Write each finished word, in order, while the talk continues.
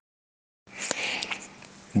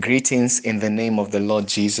Greetings in the name of the Lord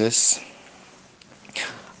Jesus.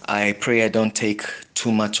 I pray I don't take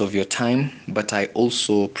too much of your time, but I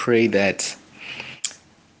also pray that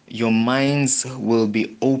your minds will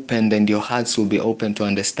be opened and your hearts will be open to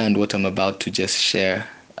understand what I'm about to just share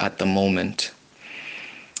at the moment.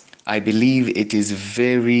 I believe it is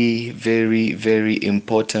very, very, very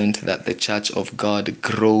important that the Church of God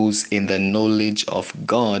grows in the knowledge of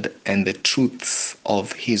God and the truths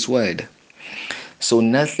of His Word. So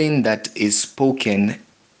nothing that is spoken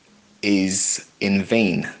is in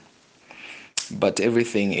vain, but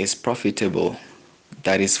everything is profitable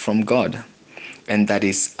that is from God and that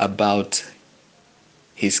is about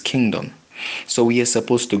His kingdom. So we are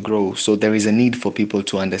supposed to grow. So there is a need for people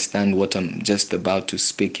to understand what I'm just about to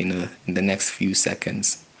speak in the next few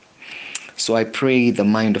seconds. So I pray the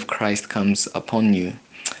mind of Christ comes upon you.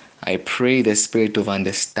 I pray the spirit of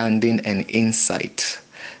understanding and insight,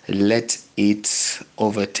 let it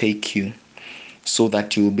overtake you, so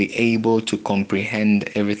that you'll be able to comprehend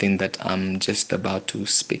everything that I'm just about to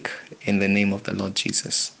speak in the name of the Lord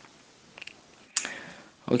Jesus.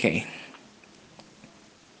 Okay.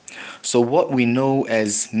 So what we know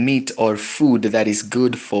as meat or food that is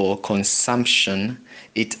good for consumption,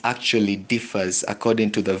 it actually differs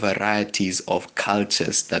according to the varieties of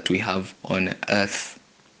cultures that we have on earth.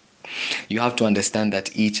 You have to understand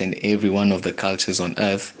that each and every one of the cultures on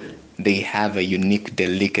earth, they have a unique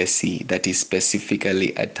delicacy that is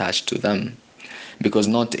specifically attached to them, because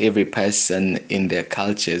not every person in their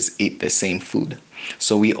cultures eat the same food.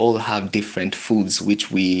 So we all have different foods which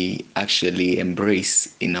we actually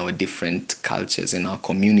embrace in our different cultures, in our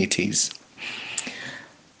communities.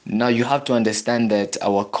 Now you have to understand that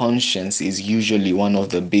our conscience is usually one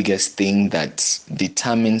of the biggest things that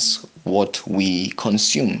determines what we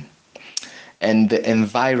consume. And the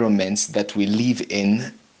environments that we live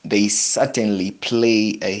in, they certainly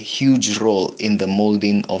play a huge role in the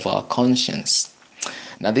molding of our conscience.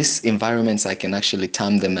 Now, these environments, I can actually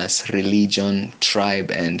term them as religion,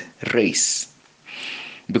 tribe, and race.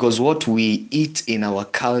 Because what we eat in our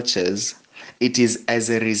cultures, it is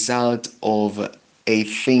as a result of a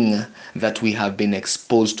thing that we have been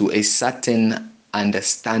exposed to, a certain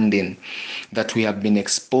understanding that we have been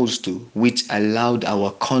exposed to, which allowed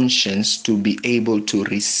our conscience to be able to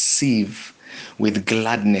receive with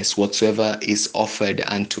gladness whatsoever is offered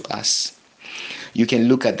unto us. You can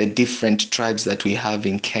look at the different tribes that we have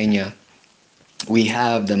in Kenya. We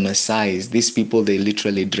have the Maasais. These people, they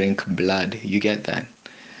literally drink blood. You get that?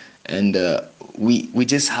 And we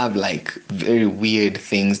just have like very weird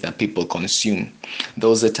things that people consume. There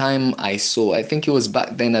was a time I saw, I think it was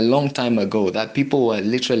back then a long time ago, that people were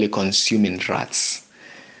literally consuming rats.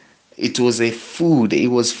 It was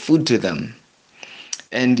it was food to them.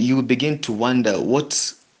 And you begin to wonder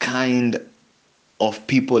what kind of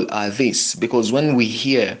people are this, because when we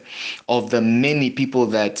hear of the many people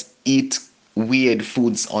that eat weird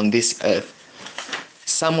foods on this earth,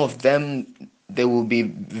 some of them, they will be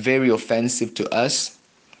very offensive to us.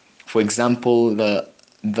 For example,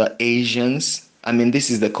 the Asians. I mean, this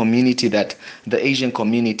is the community that the Asian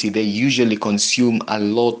community, they usually consume a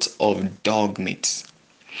lot of dog meat.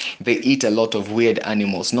 They eat a lot of weird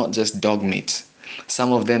animals, not just dog meat.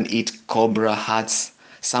 Some of them eat cobra hearts.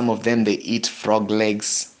 Some of them they eat frog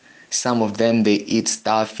legs. Some of them they eat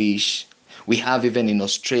starfish. We have even in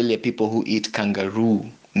Australia people who eat kangaroo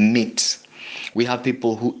meat. We have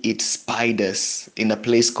people who eat spiders in a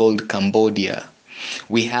place called Cambodia.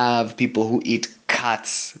 We have people who eat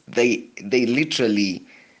cats. They literally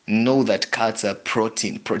know that cats are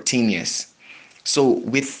proteinous. So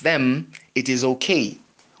with them, it is okay.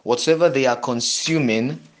 Whatever they are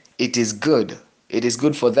consuming, it is good. It is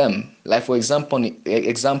good for them. Like for example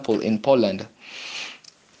in Poland,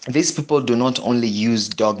 these people do not only use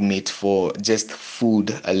dog meat for just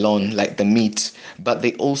food alone, like the meat, but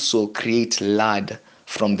they also create lard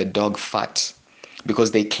from the dog fat, because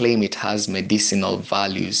they claim it has medicinal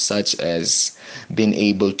values such as being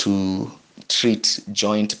able to treat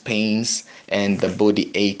joint pains and the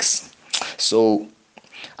body aches. So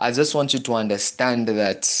I just want you to understand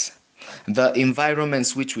that the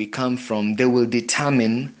environments which we come from, they will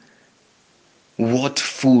determine what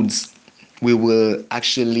foods we will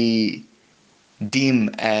actually deem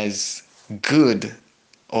as good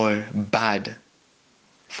or bad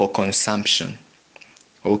for consumption.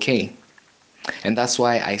 Okay. And that's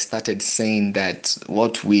why I started saying that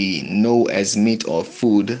what we know as meat or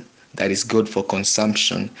food that is good for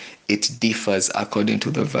consumption, it differs according to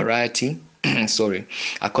the variety,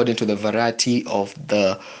 according to the variety of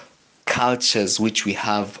the cultures which we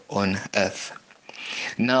have on earth.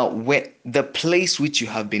 Now, where the place which you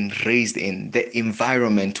have been raised in, the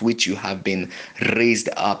environment which you have been raised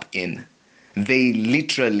up in, they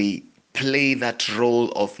literally play that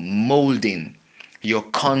role of molding your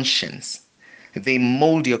conscience. They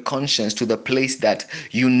mold your conscience to the place that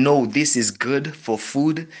you know this is good for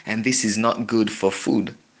food and this is not good for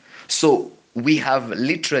food. So we have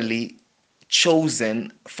literally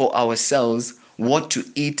chosen for ourselves what to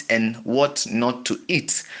eat and what not to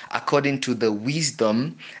eat according to the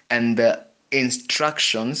wisdom and the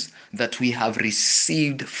instructions that we have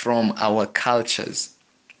received from our cultures.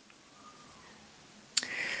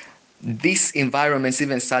 These environments,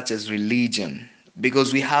 even such as religion,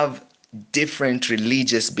 because we have different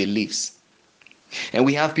religious beliefs, and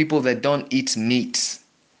we have people that don't eat meat.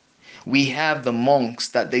 We have the monks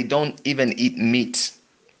that they don't even eat meat.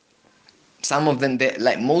 Some of them,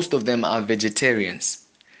 like most of them, are vegetarians.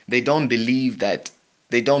 They don't believe that,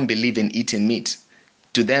 they don't believe in eating meat.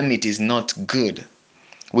 To them, it is not good.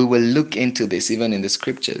 We will look into this even in the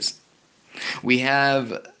scriptures. We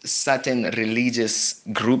have certain religious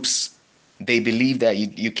groups. They believe that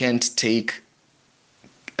you can't take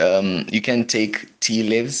tea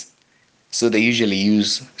leaves, so they usually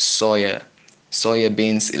use soya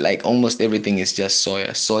beans. Like almost everything is just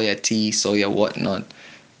soya tea, soya whatnot.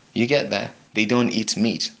 You get that? They don't eat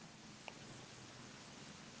meat.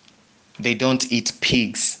 They don't eat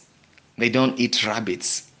pigs. They don't eat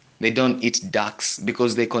rabbits. They don't eat ducks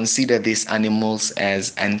because they consider these animals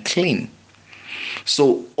as unclean.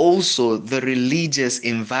 So, also, the religious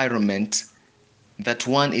environment that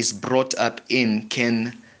one is brought up in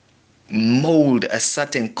can mold a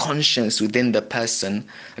certain conscience within the person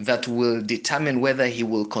that will determine whether he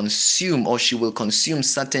will consume or she will consume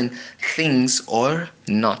certain things or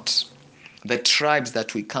not. The tribes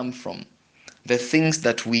that we come from, the things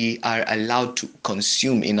that we are allowed to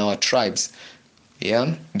consume in our tribes,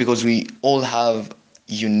 yeah, because we all have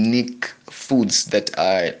unique foods that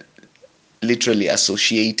are literally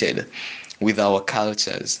associated with our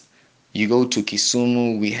cultures. You go to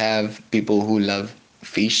Kisumu, we have people who love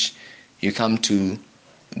fish. You come to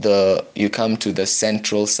the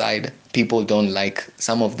central side, people don't like,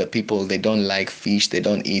 some of the people, they don't like fish. They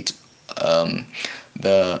don't eat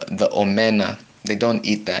the omena. They don't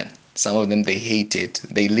eat that. Some of them, they hate it.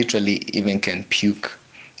 They literally even can puke.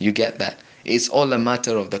 You get that? It's all a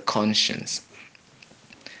matter of the conscience,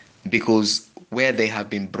 because where they have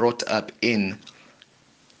been brought up in,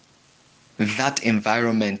 that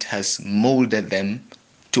environment has molded them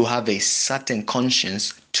to have a certain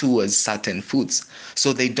conscience towards certain foods.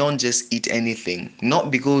 So they don't just eat anything, not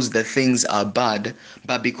because the things are bad,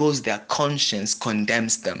 but because their conscience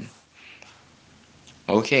condemns them.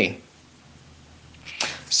 Okay.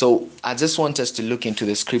 So I just want us to look into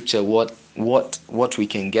the scripture, what we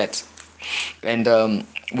can get. And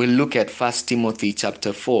we'll look at 1 Timothy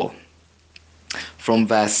chapter 4 from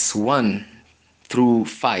verse 1 through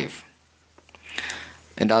 5.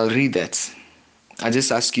 And I'll read that. I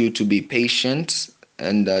just ask you to be patient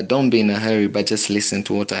and don't be in a hurry, but just listen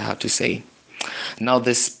to what I have to say. Now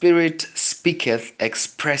the Spirit speaketh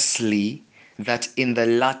expressly that in the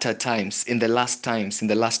latter times, in the last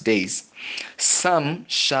days, some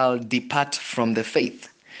shall depart from the faith.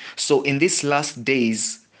 So in these last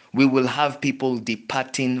days, we will have people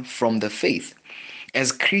departing from the faith.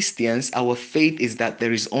 As Christians, our faith is that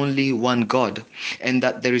there is only one God and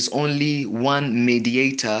that there is only one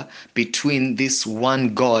mediator between this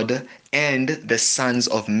one God and the sons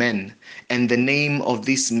of men. And the name of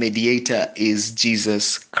this mediator is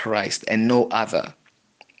Jesus Christ and no other.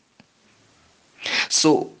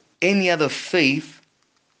 So, any other faith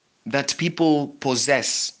that people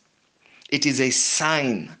possess, it is a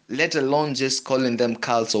sign, let alone just calling them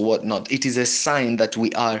cults or whatnot. It is a sign that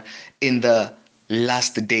we are in the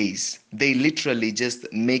last days. They literally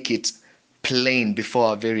just make it plain before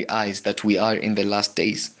our very eyes that we are in the last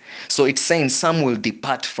days. So it's saying some will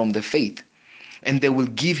depart from the faith and they will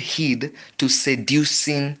give heed to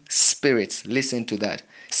seducing spirits. Listen to that.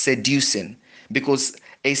 Seducing. Because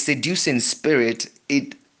a seducing spirit,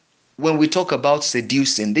 when we talk about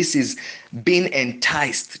seducing, this is being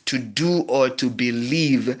enticed to do or to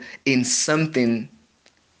believe in something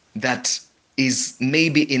that is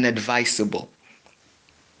maybe inadvisable.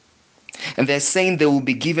 And they're saying they will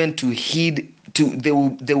be given to heed to they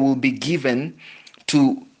will be given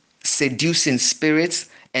to seducing spirits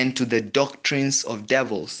and to the doctrines of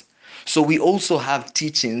devils. So we also have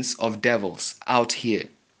teachings of devils out here.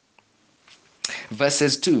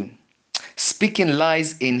 Verses 2. Speaking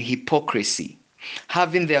lies in hypocrisy,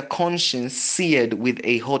 having their conscience seared with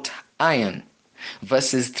a hot iron.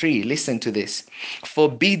 Verses 3, listen to this.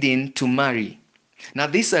 Forbidding to marry, Now,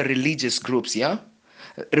 these are religious groups, yeah?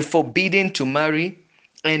 Forbidding to marry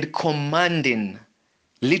and commanding,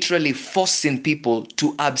 literally forcing people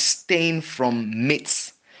to abstain from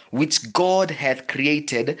meats which God hath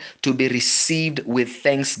created to be received with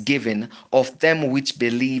thanksgiving of them which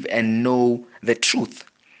believe and know the truth.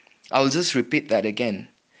 I'll just repeat that again.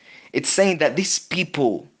 It's saying that these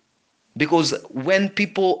people, because when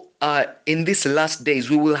people are in these last days,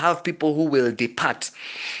 we will have people who will depart.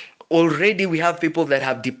 Already we have people that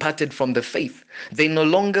have departed from the faith. They no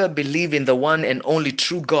longer believe in the one and only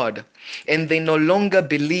true God. And they no longer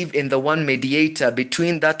believe in the one mediator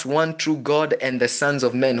between that one true God and the sons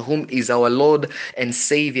of men, whom is our Lord and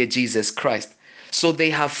Savior Jesus Christ. So they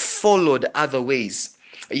have followed other ways.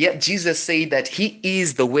 Yet Jesus said that He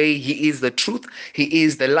is the way, He is the truth, He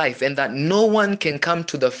is the life, and that no one can come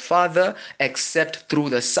to the Father except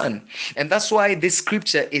through the Son. And that's why this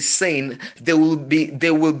scripture is saying they will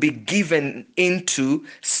be given into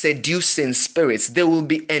seducing spirits. They will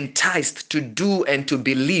be enticed to do and to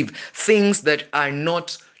believe things that are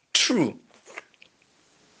not true.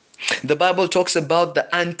 The Bible talks about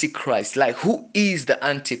the Antichrist. Like, who is the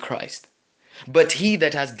Antichrist? But he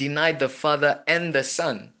that has denied the Father and the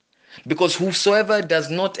Son. Because whosoever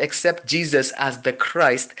does not accept Jesus as the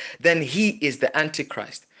Christ, then he is the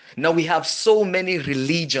Antichrist. Now we have so many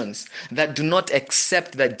religions that do not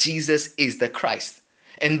accept that Jesus is the Christ.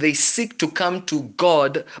 And they seek to come to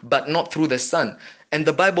God, but not through the Son. And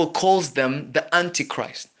the Bible calls them the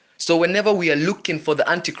Antichrist. So whenever we are looking for the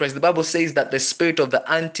Antichrist, the Bible says that the spirit of the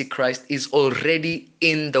Antichrist is already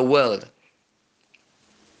in the world.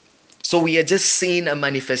 So we are just seeing a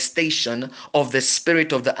manifestation of the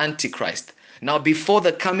spirit of the Antichrist. Now, before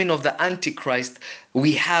the coming of the Antichrist,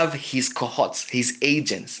 we have his cohorts, his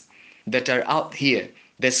agents that are out here,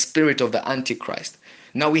 the spirit of the Antichrist.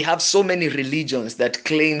 Now, we have so many religions that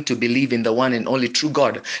claim to believe in the one and only true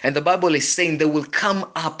God. And the Bible is saying they will come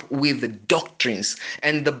up with doctrines.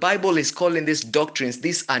 And the Bible is calling these doctrines,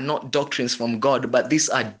 these are not doctrines from God, but these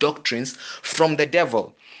are doctrines from the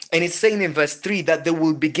devil. And it's saying in verse 3 that they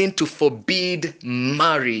will begin to forbid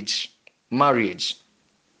marriage. Marriage.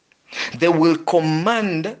 They will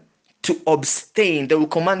command to abstain. They will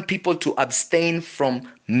command people to abstain from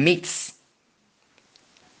meats.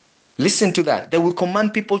 Listen to that. They will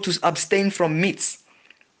command people to abstain from meats,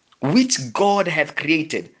 which God hath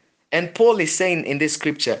created. And Paul is saying in this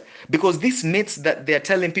scripture, because these meats that they are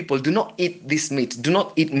telling people, do not eat this meat, do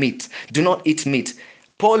not eat meat, do not eat meat.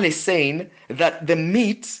 Paul is saying that the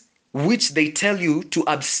meat which they tell you to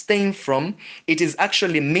abstain from, it is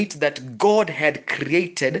actually meat that God had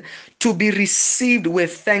created to be received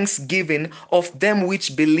with thanksgiving of them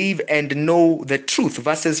which believe and know the truth.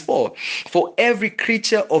 Verses 4. For every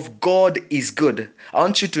creature of God is good. I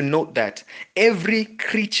want you to note that. Every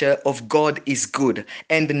creature of God is good,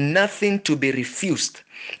 and nothing to be refused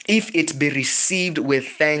if it be received with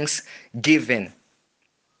thanksgiving.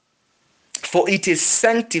 For it is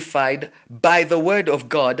sanctified by the word of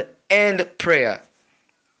God and prayer.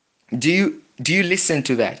 Do you listen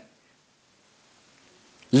to that?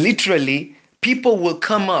 Literally, people will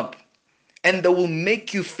come up and they will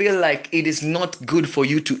make you feel like it is not good for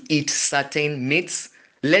you to eat certain meats,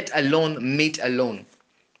 let alone meat alone.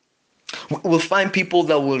 We'll find people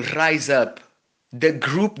that will rise up.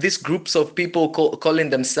 These groups of people calling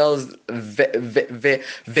themselves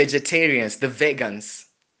vegetarians, the vegans.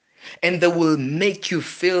 And they will make you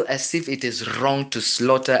feel as if it is wrong to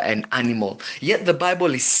slaughter an animal. Yet the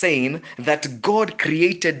Bible is saying that God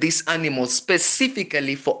created these animals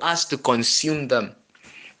specifically for us to consume them.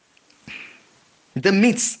 The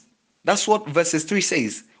meats, that's what verses 3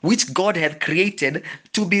 says, which God had created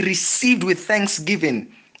to be received with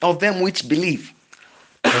thanksgiving of them which believe.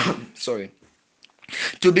 Sorry.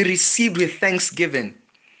 To be received with thanksgiving.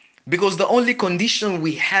 Because the only condition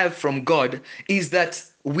we have from God is that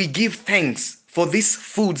we give thanks for these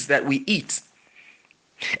foods that we eat.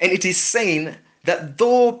 And it is saying that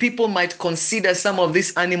though people might consider some of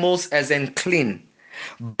these animals as unclean,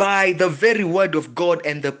 by the very word of God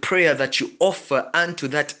and the prayer that you offer unto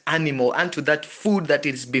that animal, unto that food that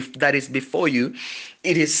is before you,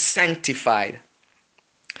 it is sanctified.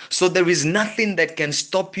 So there is nothing that can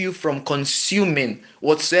stop you from consuming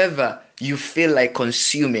whatsoever you feel like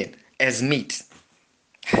consuming as meat.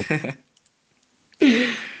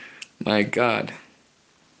 My God.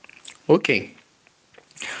 Okay.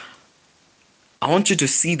 I want you to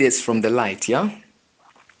see this from the light, yeah?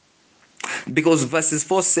 Because verses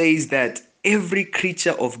 4 says that every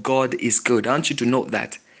creature of God is good. I want you to note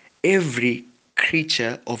that. Every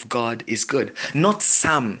creature of God is good. Not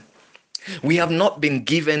some. We have not been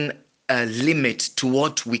given a limit to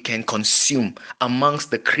what we can consume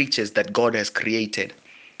amongst the creatures that God has created.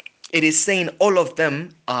 It is saying all of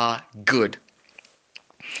them are good.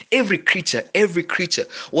 Every creature,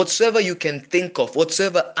 whatsoever you can think of,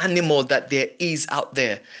 whatsoever animal that there is out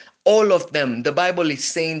there, all of them, the Bible is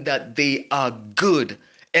saying that they are good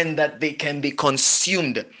and that they can be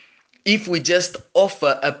consumed if we just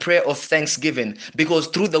offer a prayer of thanksgiving, because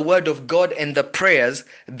through the word of God and the prayers,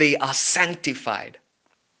 they are sanctified.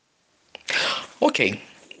 Okay,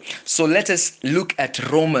 so let us look at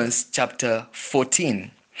Romans chapter 14.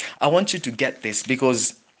 I want you to get this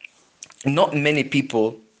because not many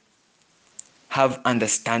people have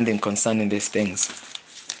understanding concerning these things.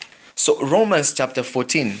 So Romans chapter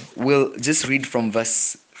 14, we'll just read from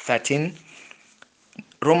verse 13.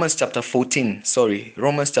 Romans chapter 14,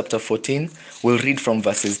 we'll read from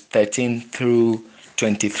verses 13 through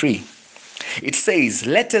 23. It says,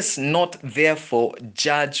 "Let us not therefore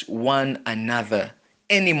judge one another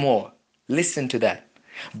anymore." Listen to that.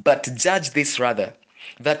 "But judge this rather,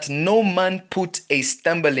 that no man put a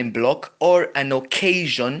stumbling block or an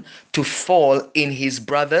occasion to fall in his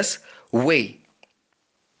brother's way."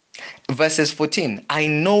 Verses 14, "I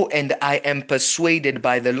know and I am persuaded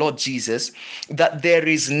by the Lord Jesus that there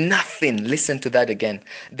is nothing," listen to that again,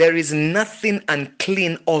 "there is nothing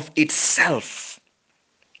unclean of itself.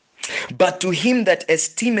 But to him that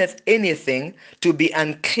esteemeth anything to be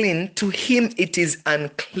unclean, to him it is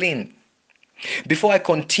unclean." Before I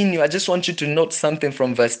continue, I just want you to note something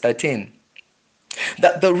from verse 13.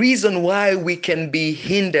 That the reason why we can be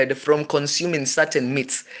hindered from consuming certain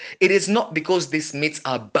meats, it is not because these meats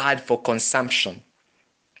are bad for consumption.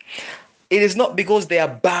 It is not because they are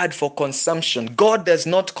bad for consumption. God does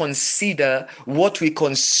not consider what we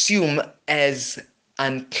consume as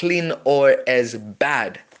unclean or as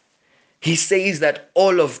bad. He says that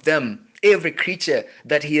all of them, every creature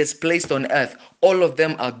that he has placed on earth, all of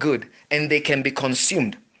them are good and they can be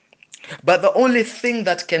consumed. But the only thing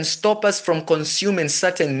that can stop us from consuming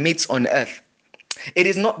certain meats on earth, it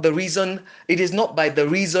is not by the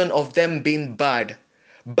reason of them being bad,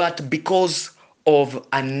 but because of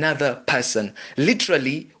another person.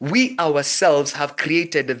 Literally, we ourselves have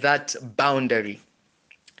created that boundary.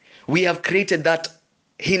 We have created that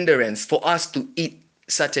hindrance for us to eat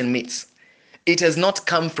certain meats. It has not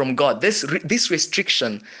come from God. This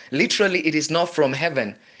restriction, literally, it is not from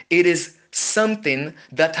heaven. It is something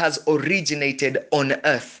that has originated on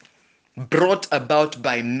earth, brought about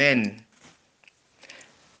by men.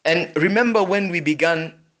 And remember when we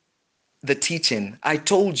began the teaching, I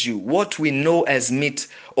told you what we know as meat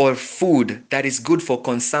or food that is good for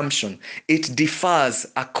consumption, it differs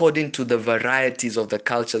according to the varieties of the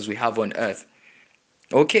cultures we have on earth.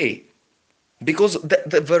 Okay, because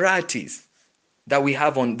the varieties that we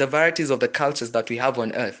have on the varieties of the cultures that we have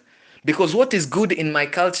on earth, because what is good in my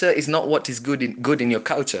culture is not what is good in your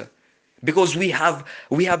culture, because we have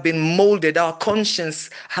been molded, our conscience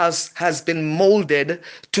has been molded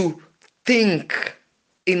to think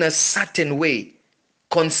in a certain way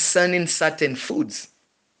concerning certain foods.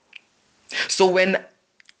 So when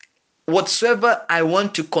whatsoever I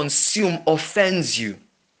want to consume offends you,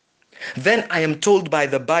 then I am told by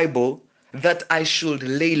the Bible that I should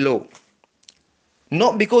lay low.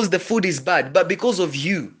 Not because the food is bad, but because of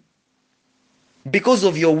you. Because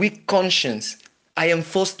of your weak conscience, I am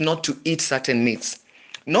forced not to eat certain meats.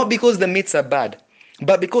 Not because the meats are bad,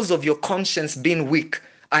 but because of your conscience being weak,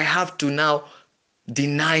 I have to now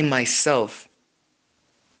deny myself.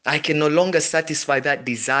 I can no longer satisfy that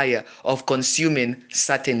desire of consuming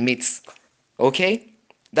certain meats. Okay?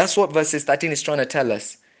 That's what verses 13 is trying to tell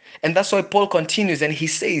us. And that's why Paul continues and he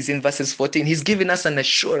says in verses 14, he's giving us an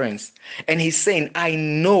assurance. And he's saying, I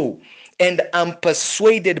know and am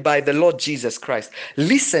persuaded by the Lord Jesus Christ.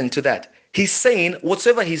 Listen to that. He's saying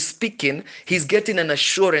whatsoever he's speaking, he's getting an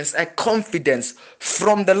assurance, a confidence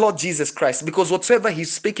from the Lord Jesus Christ. Because whatsoever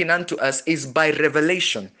he's speaking unto us is by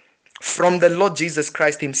revelation from the Lord Jesus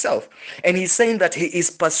Christ himself. And he's saying that he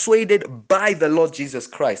is persuaded by the Lord Jesus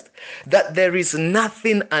Christ that there is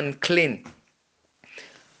nothing unclean.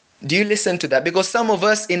 Do you listen to that? Because some of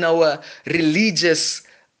us in our religious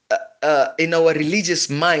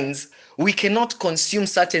minds, we cannot consume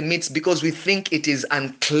certain meats because we think it is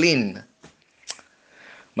unclean.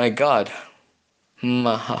 My God. We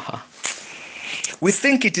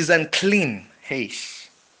think it is unclean. Hey.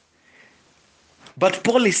 But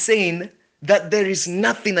Paul is saying that there is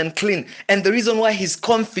nothing unclean. And the reason why he's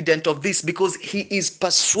confident of this, because he is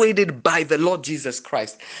persuaded by the Lord Jesus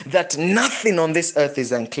Christ that nothing on this earth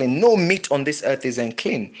is unclean. No meat on this earth is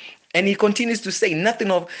unclean. And he continues to say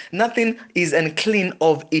nothing is unclean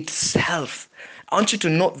of itself. I want you to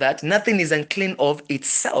note that nothing is unclean of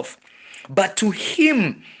itself, but to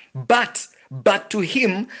him, but to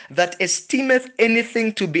him that esteemeth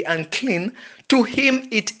anything to be unclean, to him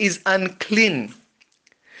it is unclean.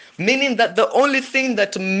 Meaning that the only thing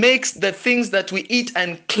that makes the things that we eat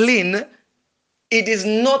unclean, it is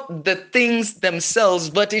not the things themselves,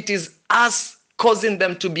 but it is us causing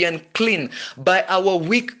them to be unclean by our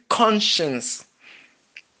weak conscience.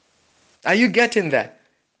 Are you getting that?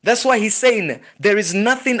 That's why he's saying there is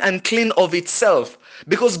nothing unclean of itself,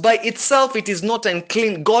 because by itself it is not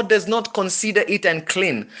unclean. God does not consider it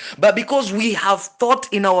unclean. But because we have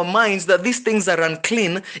thought in our minds that these things are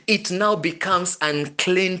unclean, it now becomes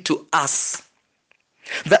unclean to us.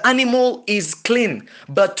 The animal is clean,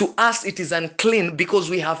 but to us it is unclean because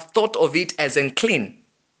we have thought of it as unclean.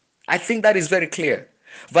 I think that is very clear.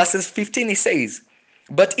 Verses 15, he says,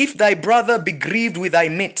 but if thy brother be grieved with thy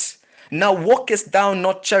meat, now walkest thou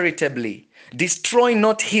not charitably, destroy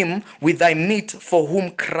not him with thy meat for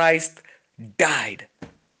whom Christ died.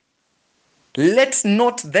 Let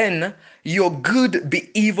not then your good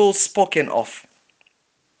be evil spoken of.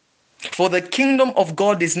 For the kingdom of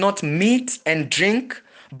God is not meat and drink,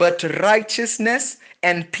 but righteousness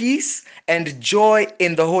and peace and joy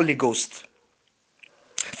in the Holy Ghost.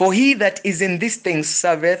 For he that is in these things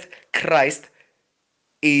serveth Christ,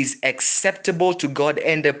 is acceptable to God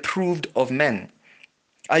and approved of men.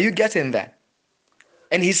 Are you getting that?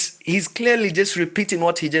 And he's clearly just repeating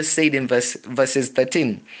what he just said in verses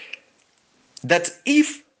 13. That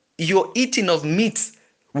if your eating of meat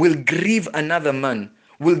will grieve another man,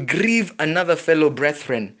 will grieve another fellow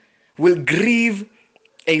brethren, will grieve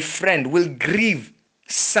a friend, will grieve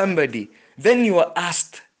somebody, then you are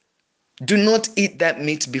asked, do not eat that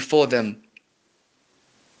meat before them.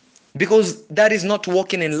 Because that is not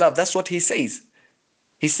walking in love. That's what he says.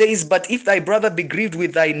 He says, but if thy brother be grieved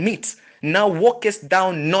with thy meat, now walkest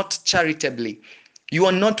thou not charitably. You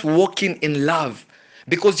are not walking in love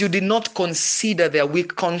because you did not consider their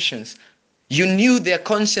weak conscience. You knew their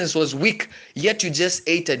conscience was weak, yet you just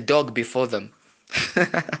ate a dog before them.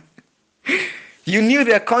 You knew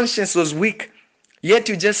their conscience was weak, yet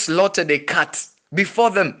you just slaughtered a cat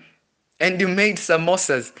before them and you made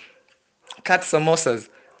samosas, cat samosas.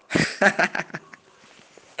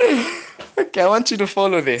 Okay, I want you to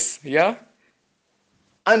follow this, yeah?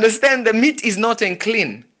 Understand the meat is not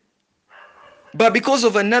unclean. But because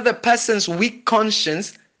of another person's weak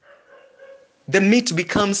conscience, the meat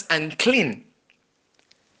becomes unclean.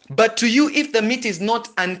 But to you, if the meat is not,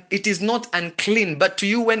 it is not unclean, but to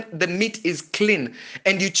you when the meat is clean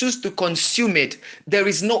and you choose to consume it, there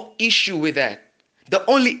is no issue with that. The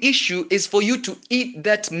only issue is for you to eat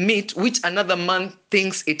that meat which another man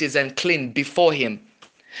thinks it is unclean before him.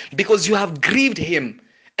 Because you have grieved him.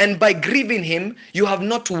 And by grieving him, you have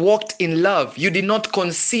not walked in love. You did not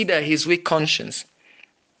consider his weak conscience.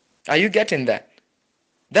 Are you getting that?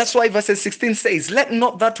 That's why verse 16 says, let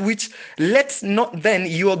not then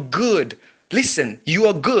your good. Listen, you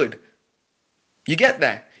are good. You get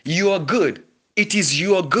that? You are good. It is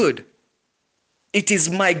your good. It is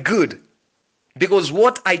my good. Because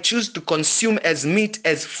what I choose to consume as meat,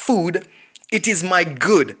 as food, it is my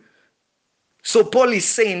good. So Paul is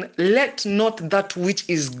saying, let not that which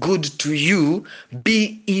is good to you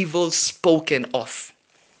be evil spoken of.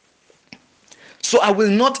 So I will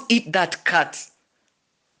not eat that cat.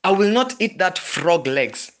 I will not eat that frog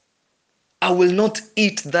legs. I will not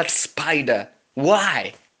eat that spider.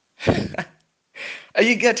 Why? Are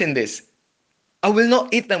you getting this? I will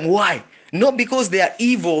not eat them. Why? Not because they are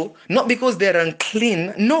evil, not because they are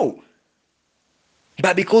unclean, no.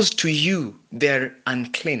 But because to you they're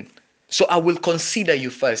unclean. So I will consider you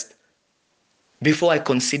first before I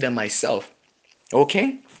consider myself.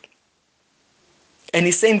 Okay? And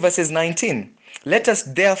he's saying verses 19, let us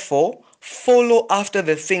therefore follow after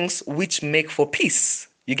the things which make for peace.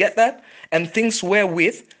 You get that? And things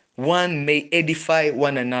wherewith one may edify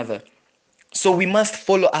one another. So we must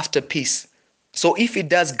follow after peace. So if it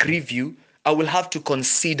does grieve you, I will have to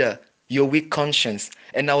consider your weak conscience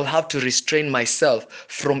and I will have to restrain myself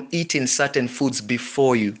from eating certain foods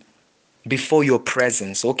before you, before your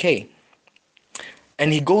presence. Okay?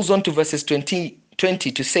 And he goes on to verses 20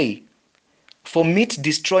 to say, for meat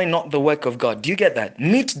destroy not the work of God. Do you get that?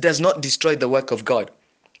 Meat does not destroy the work of God.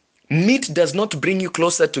 Meat does not bring you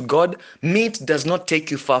closer to God. Meat does not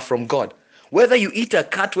take you far from God. Whether you eat a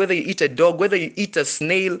cat, whether you eat a dog, whether you eat a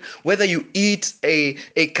snail, whether you eat a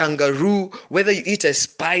kangaroo, whether you eat a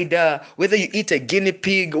spider, whether you eat a guinea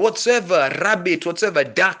pig, whatsoever, rabbit, whatsoever,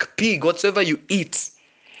 duck, pig, whatsoever you eat,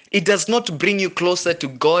 it does not bring you closer to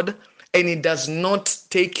God and it does not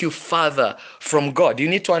take you farther from God. You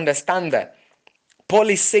need to understand that. Paul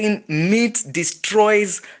is saying meat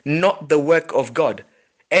destroys not the work of God.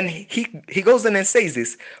 And he goes on and says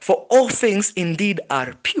this, for all things indeed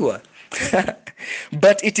are pure,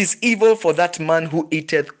 but it is evil for that man who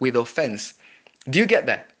eateth with offense. Do you get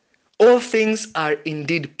that? All things are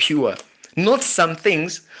indeed pure. Not some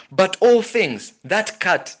things, but all things. That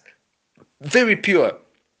cat, very pure.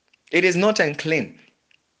 It is not unclean.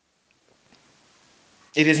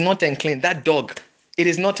 It is not unclean. That dog, it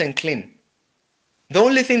is not unclean. The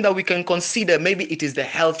only thing that we can consider, maybe it is the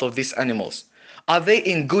health of these animals. Are they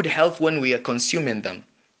in good health when we are consuming them?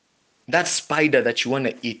 That spider that you want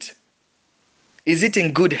to eat, is it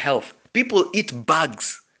in good health? People eat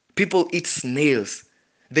bugs. People eat snails.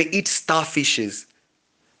 They eat starfishes.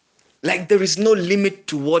 Like there is no limit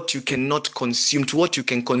to what you cannot consume, to what you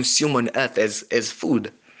can consume on earth as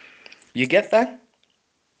food. You get that?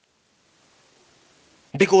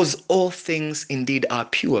 Because all things indeed are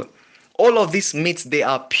pure. All of these meats, they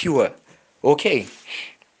are pure. Okay.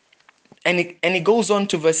 And it goes on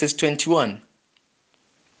to verses 21.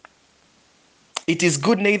 It is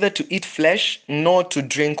good neither to eat flesh, nor to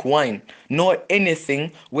drink wine, nor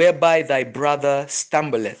anything whereby thy brother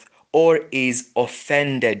stumbleth, or is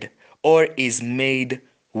offended, or is made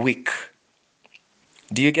weak.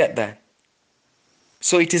 Do you get that?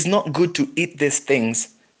 So it is not good to eat these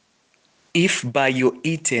things if by your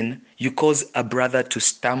eating you cause a brother to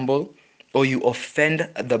stumble, or you offend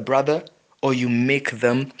the brother, or you make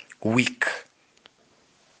them weak.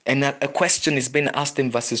 And a question is being asked in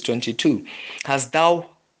verses 22. Hast thou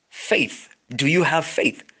faith? Do you have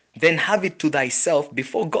faith? Then have it to thyself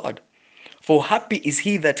before God. For happy is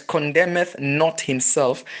he that condemneth not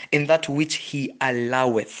himself in that which he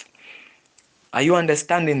alloweth. Are you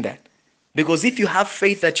understanding that? Because if you have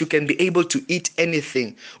faith that you can be able to eat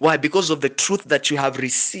anything, why? Because of the truth that you have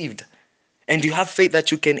received, and you have faith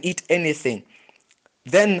that you can eat anything,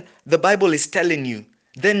 then the Bible is telling you,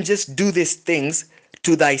 then just do these things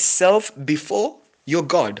to thyself before your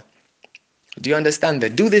God. Do you understand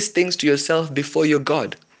that? Do these things to yourself before your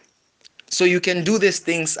God. So you can do these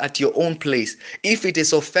things at your own place. If it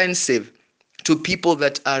is offensive to people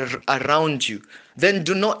that are around you, then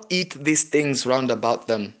do not eat these things round about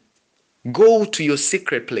them. Go to your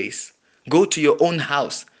secret place. Go to your own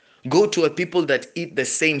house. Go to a people that eat the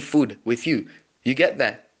same food with you. You get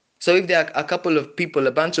that? So if there are a couple of people,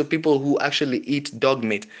 a bunch of people who actually eat dog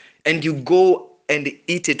meat, and you go and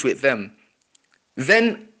eat it with them,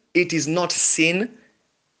 then it is not sin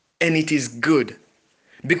and it is good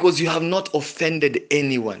because you have not offended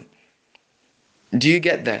anyone. Do you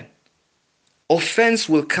get that? Offense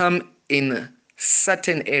will come in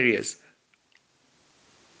certain areas.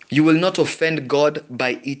 You will not offend God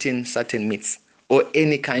by eating certain meats or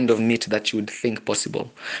any kind of meat that you would think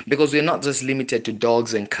possible. Because we're not just limited to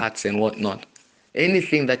dogs and cats and whatnot.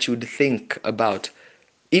 Anything that you would think about,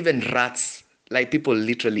 even rats, like people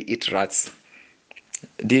literally eat rats.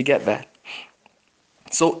 Do you get that?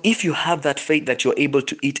 So if you have that faith that you're able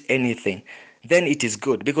to eat anything, then it is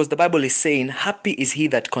good. Because the Bible is saying, happy is he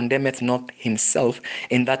that condemneth not himself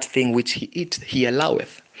in that thing which he eats, he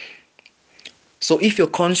alloweth. So if your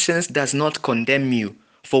conscience does not condemn you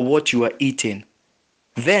for what you are eating,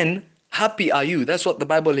 then happy are you. That's what the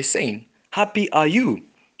Bible is saying. Happy are you.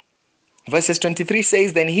 Verses 23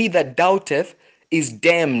 says, then he that doubteth is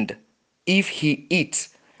damned if he eat,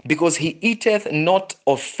 because he eateth not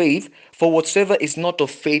of faith, for whatsoever is not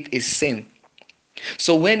of faith is sin.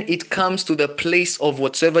 So when it comes to the place of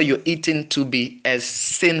whatsoever you're eating to be as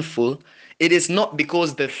sinful, it is not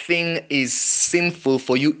because the thing is sinful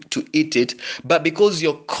for you to eat it, but because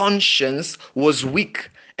your conscience was weak.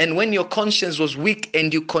 And when your conscience was weak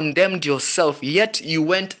and you condemned yourself, yet you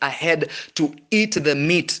went ahead to eat the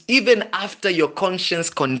meat, even after your conscience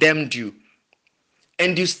condemned you,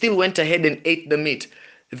 and you still went ahead and ate the meat,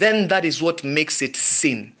 then that is what makes it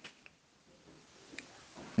sin.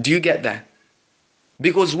 Do you get that?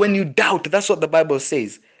 Because when you doubt, that's what the Bible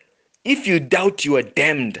says. If you doubt, you are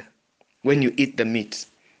damned when you eat the meat.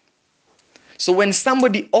 So when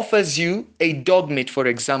somebody offers you a dog meat, for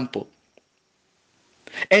example,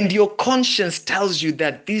 and your conscience tells you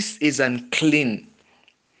that this is unclean,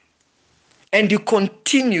 and you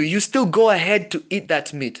continue, you still go ahead to eat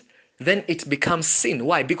that meat, then it becomes sin.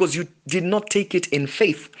 Why? Because you did not take it in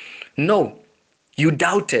faith. No, you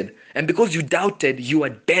doubted. And because you doubted, you are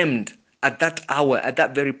damned at that hour, at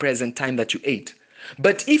that very present time that you ate.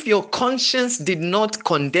 But if your conscience did not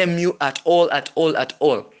condemn you at all,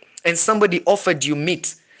 and somebody offered you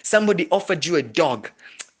meat, somebody offered you a dog,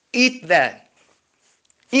 eat that.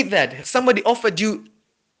 Eat that. Somebody offered you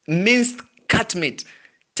minced cat meat,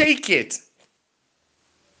 take it.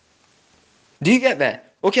 Do you get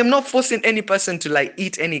that? Okay, I'm not forcing any person to like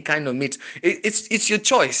eat any kind of meat. It's your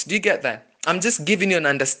choice. Do you get that? I'm just giving you an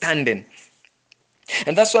understanding.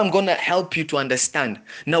 And that's why I'm going to help you to understand.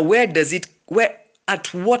 Now,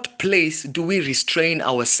 at what place do we restrain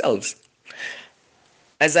ourselves?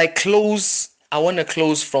 As I close, I want to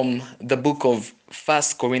close from the book of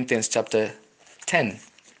First Corinthians chapter 10.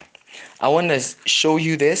 I want to show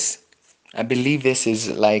you this. I believe this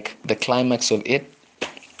is like the climax of it.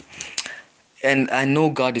 And I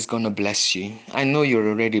know God is going to bless you. I know you're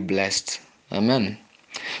already blessed. Amen.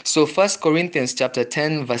 So First Corinthians chapter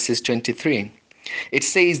 10 verses 23. It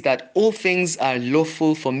says that all things are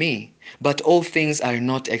lawful for me, but all things are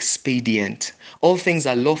not expedient. All things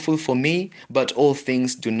are lawful for me, but all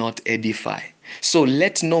things do not edify. So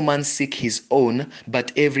let no man seek his own,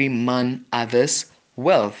 but every man others'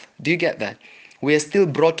 wealth. Do you get that? We are still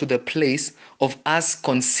brought to the place of us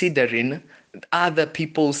considering other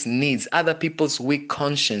people's needs, other people's weak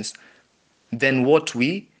conscience, than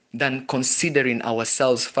considering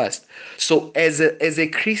ourselves first. So as a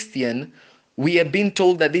Christian, we are being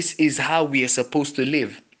told that this is how we are supposed to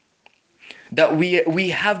live. That we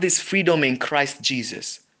have this freedom in Christ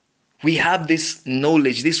Jesus. We have this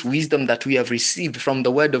knowledge, this wisdom that we have received from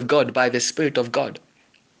the Word of God by the Spirit of God.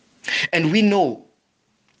 And we know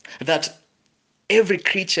that every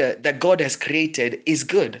creature that God has created is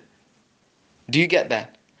good. Do you get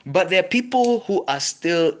that? But there are people who are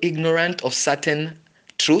still ignorant of certain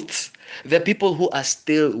truths. There are people who are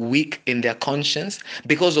still weak in their conscience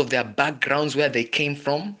because of their backgrounds, where they came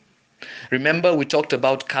from. Remember, we talked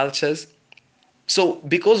about cultures. So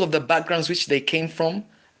because of the backgrounds which they came from,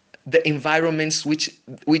 the environments which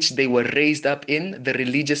they were raised up in, the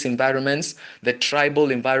religious environments, the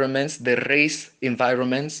tribal environments, the race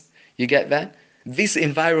environments, you get that? These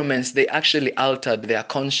environments, they actually altered their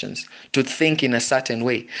conscience to think in a certain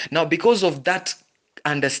way. Now, because of that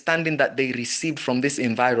understanding that they received from these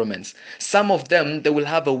environments, some of them, they will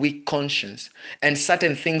have a weak conscience, and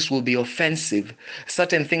certain things will be offensive.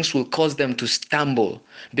 Certain things will cause them to stumble,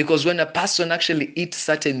 because when a person actually eats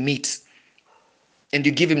certain meats and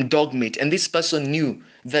you give him dog meat, and this person knew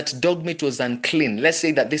that dog meat was unclean, let's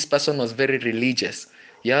say that this person was very religious,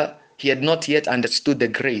 yeah, he had not yet understood the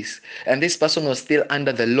grace, and this person was still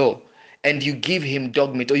under the law, and you give him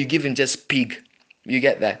dog meat, or you give him just pig, you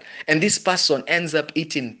get that, and this person ends up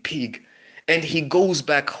eating pig, and he goes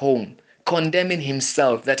back home condemning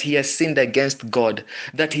himself that he has sinned against God,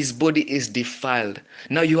 that his body is defiled.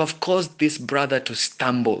 Now you have caused this brother to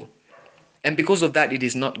stumble, and because of that, it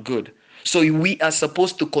is not good. So we are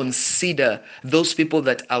supposed to consider those people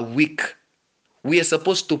that are weak. We are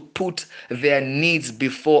supposed to put their needs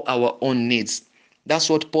before our own needs.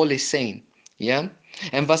 That's what Paul is saying. Yeah.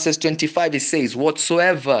 And verses 25, it says,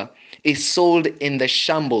 whatsoever is sold in the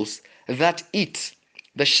shambles, that eat.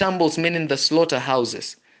 The shambles meaning the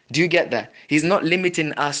slaughterhouses. Do you get that? He's not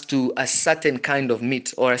limiting us to a certain kind of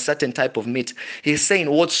meat or a certain type of meat. He's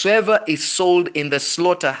saying whatsoever is sold in the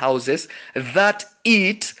slaughterhouses, that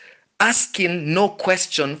eat, asking no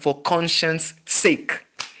question for conscience sake.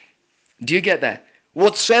 Do you get that?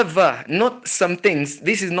 Whatsoever, not some things.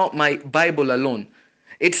 This is not my Bible alone.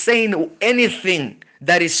 It's saying anything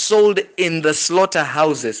that is sold in the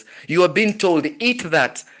slaughterhouses. You are being told, eat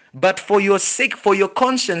that. But for your sake, for your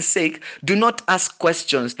conscience sake, do not ask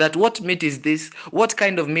questions that what meat is this? What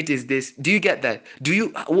kind of meat is this? Do you get that?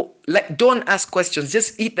 Don't ask questions,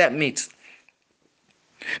 just eat that meat.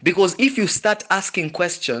 Because if you start asking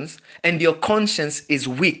questions and your conscience is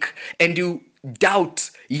weak and you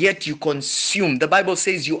doubt yet you consume, the Bible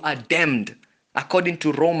says you are damned according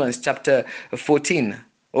to Romans chapter 14.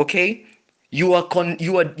 Okay? You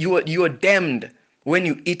are damned when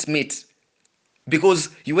you eat meat, because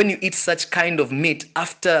when you eat such kind of meat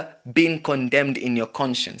after being condemned in your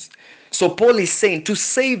conscience. So Paul is saying to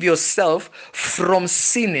save yourself from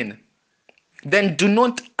sinning, then do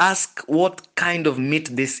not ask what kind of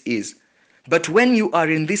meat this is. But when you are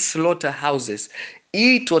in these slaughterhouses,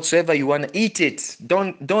 eat whatsoever you want to eat it.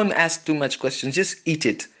 Don't ask too much questions, just eat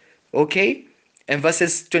it. Okay? And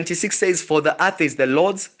verses 26 says, for the earth is the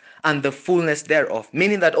Lord's and the fullness thereof.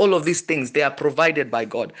 Meaning that all of these things, they are provided by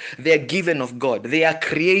God. They are given of God. They are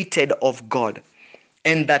created of God.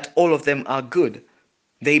 And that all of them are good.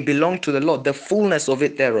 They belong to the Lord. The fullness of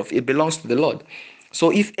it thereof, it belongs to the Lord.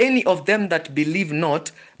 So if any of them that believe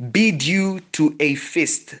not bid you to a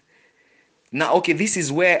feast. Now, okay, this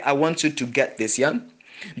is where I want you to get this, yeah?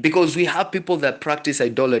 Because we have people that practice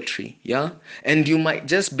idolatry, yeah? And you might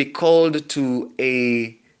just be called to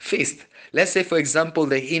a feast. Let's say, for example,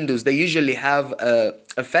 the Hindus, they usually have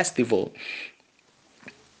a festival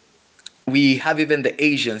We have even the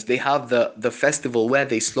Asians, they have the festival where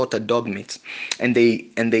they slaughter dog meat, and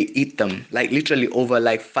they eat them, like literally over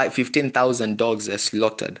like 15,000 dogs are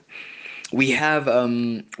slaughtered. We have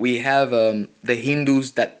the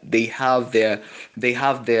Hindus, that they have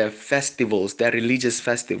their festivals, their religious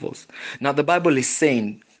festivals. Now the Bible is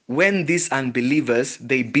saying, when these unbelievers,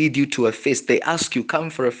 they bid you to a feast, they ask you, come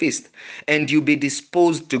for a feast, and you be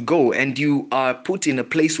disposed to go, and you are put in a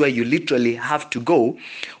place where you literally have to go,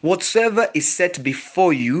 whatsoever is set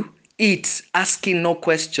before you, eat, asking no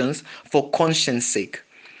questions, for conscience sake.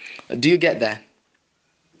 Do you get that?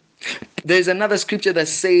 There's another scripture that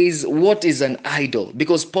says, what is an idol?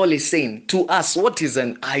 Because Paul is saying to us, what is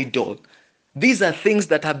an idol? These are things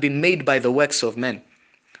that have been made by the works of men.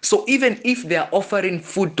 So even if they are offering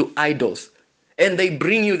food to idols and they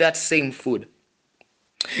bring you that same food,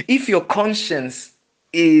 if your conscience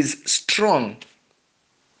is strong,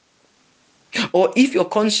 or if your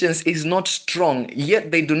conscience is not strong, yet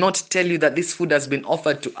they do not tell you that this food has been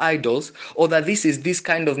offered to idols, or that this is this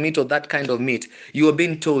kind of meat or that kind of meat, you are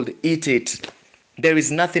being told, eat it. There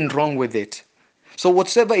is nothing wrong with it. So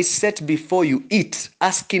whatsoever is set before you, eat,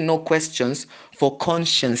 asking no questions, for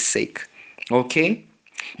conscience sake. Okay?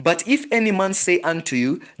 But if any man say unto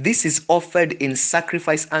you, this is offered in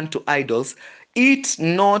sacrifice unto idols, eat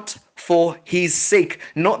not for his sake.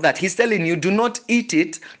 Not that he's telling you, do not eat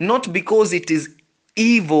it, not because it is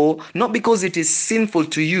evil, not because it is sinful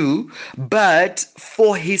to you, but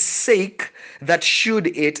for his sake that shewed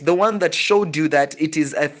it, the one that showed you that it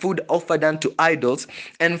is a food offered unto idols,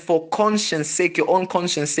 and for conscience sake, your own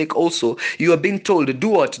conscience sake also, you are being told, do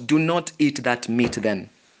what? Do not eat that meat then.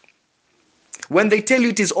 When they tell you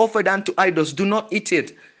it is offered unto idols, do not eat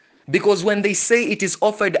it. Because when they say it is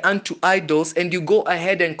offered unto idols and you go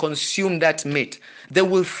ahead and consume that meat, they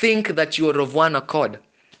will think that you are of one accord.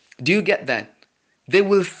 Do you get that? They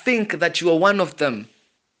will think that you are one of them.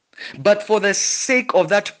 But for the sake of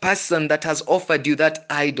that person that has offered you that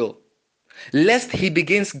idol, lest he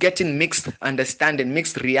begins getting mixed understanding,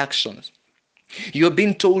 mixed reactions, you're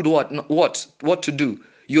being told what to do.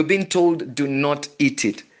 You're being told, do not eat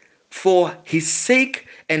it, for his sake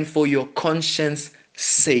and for your conscience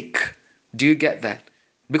sake. Do you get that?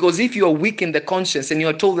 Because if you are weak in the conscience and you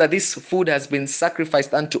are told that this food has been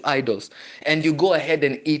sacrificed unto idols, and you go ahead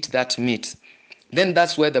and eat that meat, then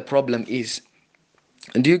that's where the problem is.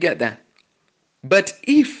 Do you get that? But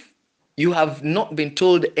if you have not been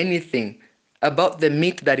told anything about the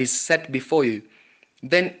meat that is set before you,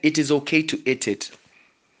 then it is okay to eat it.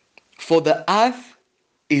 For the earth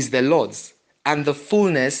is the Lord's, and the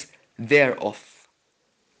fullness thereof.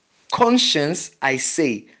 Conscience, I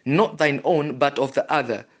say, not thine own, but of the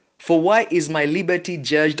other. For why is my liberty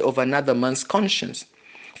judged of another man's conscience?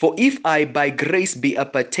 For if I by grace be a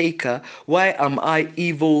partaker, why am I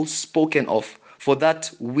evil spoken of for that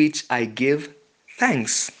which I give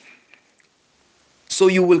thanks? So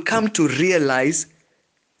you will come to realize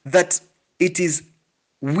that it is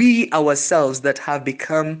we ourselves that have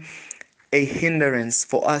become a hindrance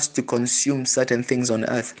for us to consume certain things on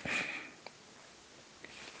earth.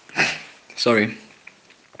 Sorry.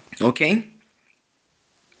 Okay?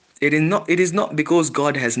 It is not because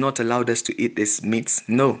God has not allowed us to eat these meats.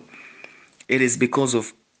 No. It is because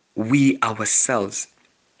of we ourselves.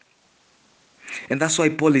 And that's why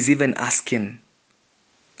Paul is even asking,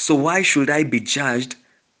 so why should I be judged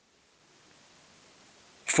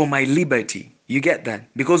for my liberty? You get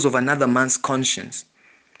that? Because of another man's conscience.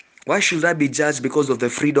 Why should I be judged because of the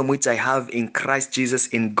freedom which I have in Christ Jesus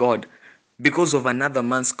in God? Because of another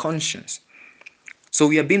man's conscience. So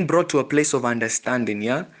we are being brought to a place of understanding,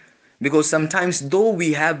 yeah? Because sometimes, though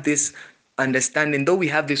we have this understanding, though we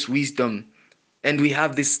have this wisdom, and we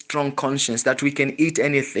have this strong conscience that we can eat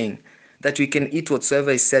anything, that we can eat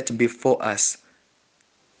whatsoever is set before us,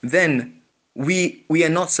 then we are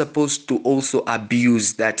not supposed to also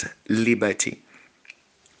abuse that liberty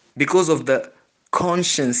because of the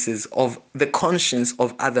conscience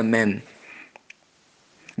of other men.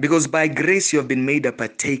 Because by grace you have been made a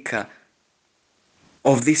partaker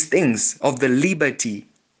of these things, of the liberty,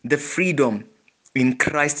 the freedom in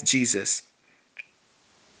Christ Jesus.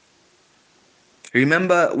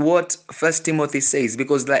 Remember what First Timothy says,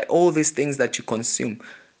 because like all these things that you consume,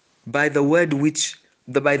 by the word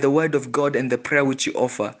of God and the prayer which you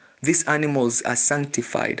offer, these animals are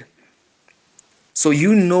sanctified. So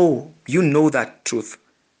you know that truth,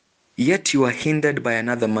 yet you are hindered by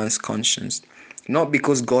another man's conscience. Not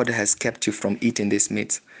because God has kept you from eating these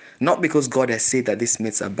meats, not because God has said that these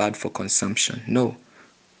meats are bad for consumption, no.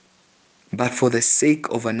 But for the sake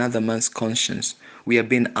of another man's conscience, we are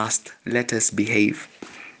being asked, let us behave.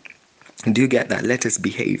 Do you get that? Let us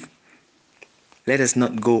behave. Let us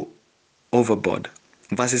not go overboard.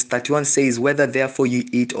 Verses 31 says, whether therefore you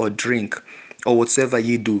eat or drink, or whatsoever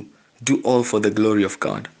ye do, do all for the glory of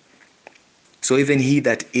God. So even he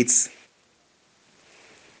that eats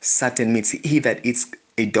certain meats, he that eats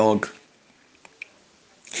a dog,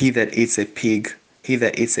 he that eats a pig, he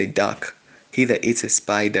that eats a duck, he that eats a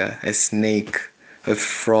spider, a snake, a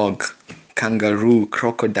frog, kangaroo,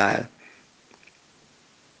 crocodile,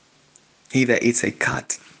 he that eats a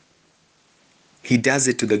cat, he does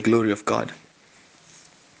it to the glory of God.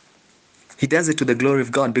 He does it to the glory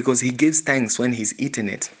of God because he gives thanks when he's eating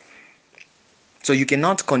it. So you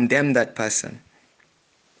cannot condemn that person.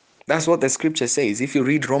 That's what the scripture says. If you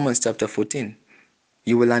read Romans chapter 14,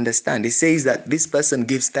 you will understand. It says that this person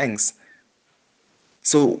gives thanks.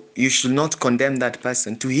 So you should not condemn that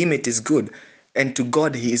person. To him it is good. And to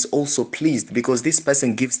God he is also pleased because this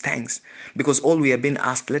person gives thanks. Because all we have been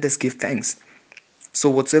asked, let us give thanks. So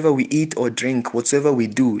whatsoever we eat or drink, whatsoever we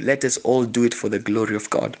do, let us all do it for the glory of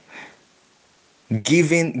God.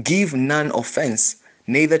 Give none offense,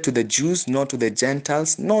 neither to the Jews, nor to the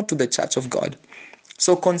Gentiles, nor to the church of God.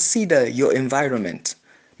 So consider your environment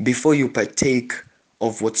before you partake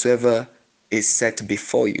of whatsoever is set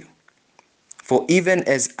before you. For even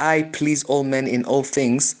as I please all men in all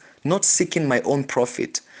things, not seeking my own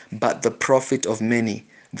profit, but the profit of many,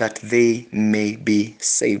 that they may be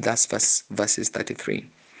saved. That's verses 33.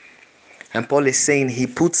 And Paul is saying he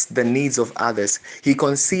puts the needs of others. He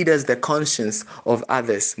considers the conscience of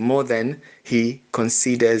others more than he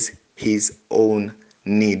considers his own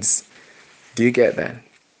needs. Do you get that?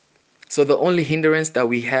 So the only hindrance that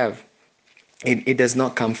we have, it does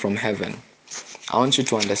not come from heaven. I want you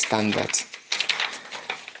to understand that.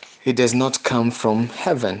 It does not come from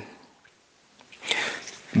heaven,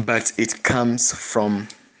 but it comes from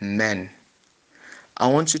men. I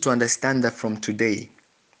want you to understand that from today,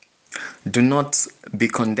 do not be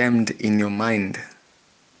condemned in your mind.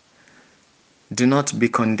 Do not be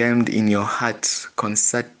condemned in your heart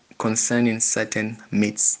concerning certain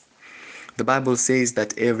meats. The Bible says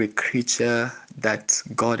that every creature that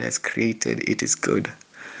God has created, it is good.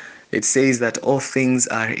 It says that all things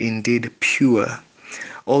are indeed pure.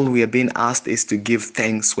 All we are being asked is to give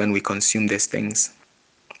thanks when we consume these things.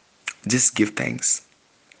 Just give thanks.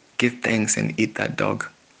 Give thanks and eat that dog.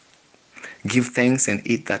 Give thanks and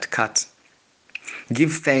eat that cat.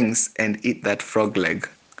 Give thanks and eat that frog leg.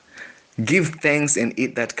 Give thanks and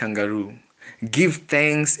eat that kangaroo. Give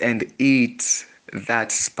thanks and eat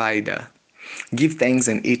that spider. Give thanks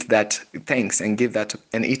and eat that. Thanks and give that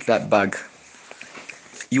and eat that bug.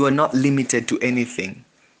 You are not limited to anything.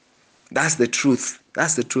 That's the truth.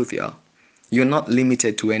 That's the truth, y'all. You're not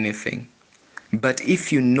limited to anything. But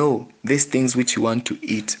if you know these things which you want to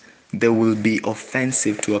eat, they will be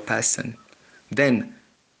offensive to a person, then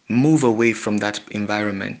move away from that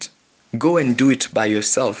environment. Go and do it by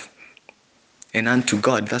yourself and unto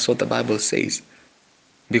God. That's what the Bible says.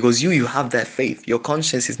 Because you have that faith. Your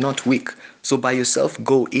conscience is not weak. So by yourself,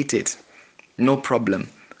 go eat it. No problem.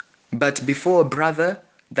 But before a brother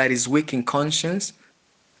that is weak in conscience,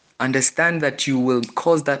 understand that you will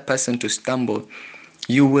cause that person to stumble.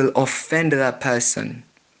 You will offend that person.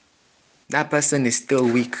 That person is still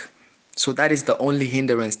weak. So that is the only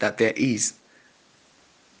hindrance that there is.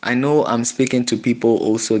 I know I'm speaking to people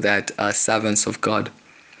also that are servants of God.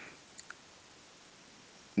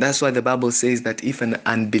 That's why the Bible says that if an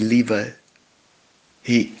unbeliever,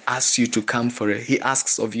 he asks of you to come for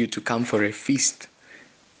a feast,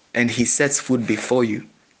 and he sets food before you,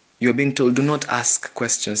 you're being told, do not ask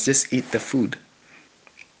questions, just eat the food.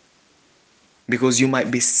 Because you might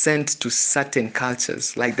be sent to certain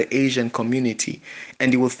cultures, like the Asian community,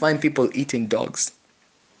 and you will find people eating dogs.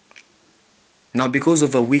 Now, because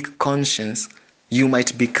of a weak conscience, you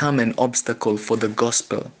might become an obstacle for the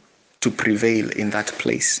gospel to prevail in that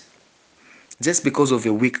place. Just because of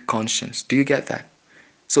a weak conscience. Do you get that?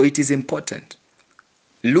 So it is important.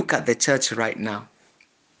 Look at the church right now.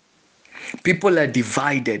 People are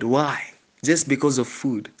divided. Why? Just because of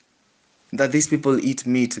food. That these people eat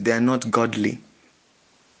meat, they are not godly.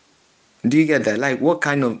 Do you get that? Like what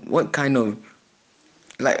kind of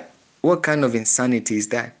insanity is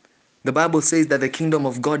that? The Bible says that the kingdom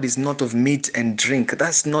of God is not of meat and drink.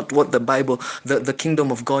 That's not what the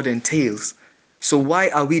kingdom of God entails. So why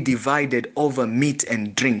are we divided over meat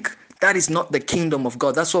and drink? That is not the kingdom of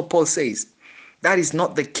God. That's what Paul says. That is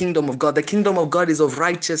not the kingdom of God. The kingdom of God is of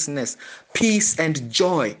righteousness, peace, and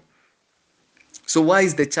joy. So why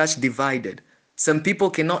is the church divided? Some people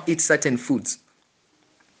cannot eat certain foods,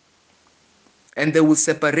 and they will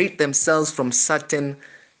separate themselves from certain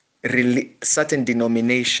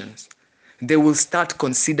denominations. they will start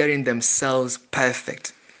considering themselves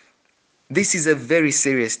perfect. This is a very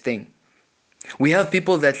serious thing. We have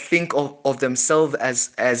people that think of themselves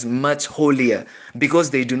as much holier because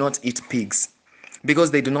they do not eat pigs,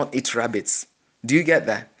 because they do not eat rabbits. Do you get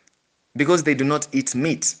that? Because they do not eat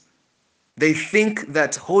meat. They think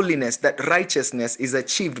that holiness, that righteousness is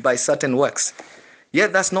achieved by certain works.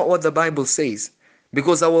 Yet that's not what the Bible says.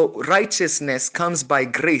 Because our righteousness comes by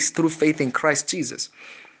grace through faith in Christ Jesus.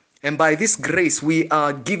 And by this grace, we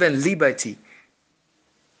are given liberty.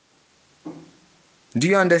 Do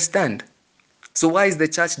you understand? So why is the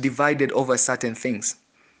church divided over certain things,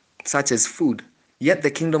 such as food? Yet the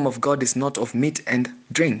kingdom of God is not of meat and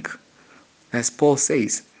drink, as Paul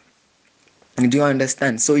says. Do you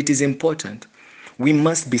understand? So it is important. We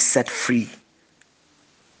must be set free.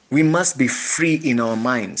 We must be free in our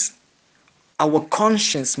minds. Our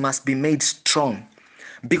conscience must be made strong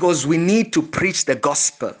because we need to preach the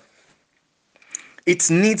gospel.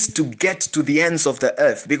 It needs to get to the ends of the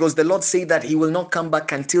earth because the Lord said that he will not come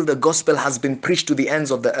back until the gospel has been preached to the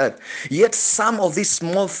ends of the earth. Yet some of these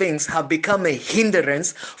small things have become a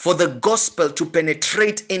hindrance for the gospel to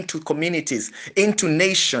penetrate into communities, into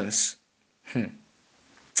nations.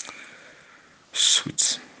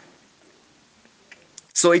 Sweet.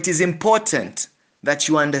 So it is important that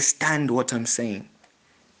you understand what I'm saying.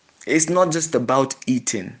 It's not just about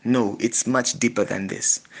eating. No, it's much deeper than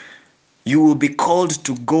this. You will be called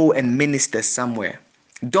to go and minister somewhere.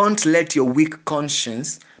 Don't let your weak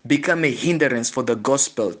conscience become a hindrance for the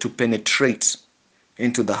gospel to penetrate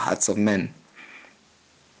into the hearts of men.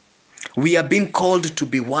 We are being called to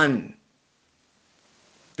be one.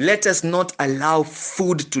 Let us not allow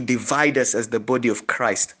food to divide us as the body of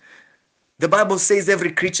Christ. The Bible says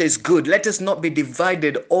every creature is good. Let us not be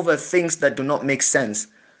divided over things that do not make sense.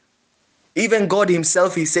 Even God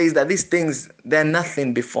himself, he says that these things, they're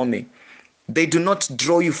nothing before me. They do not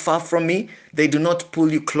draw you far from me. They do not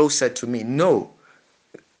pull you closer to me. No,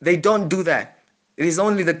 they don't do that. It is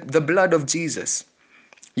only the blood of Jesus.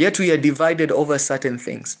 Yet we are divided over certain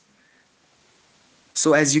things.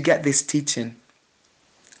 So as you get this teaching,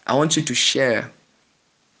 I want you to share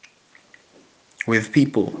with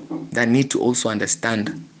people that need to also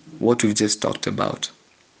understand what we've just talked about.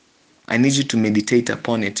 I need you to meditate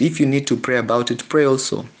upon it. If you need to pray about it, pray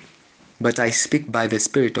also. But I speak by the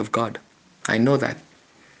Spirit of God. I know that.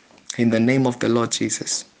 In the name of the Lord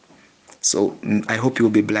Jesus. So I hope you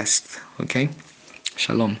will be blessed. Okay?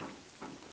 Shalom.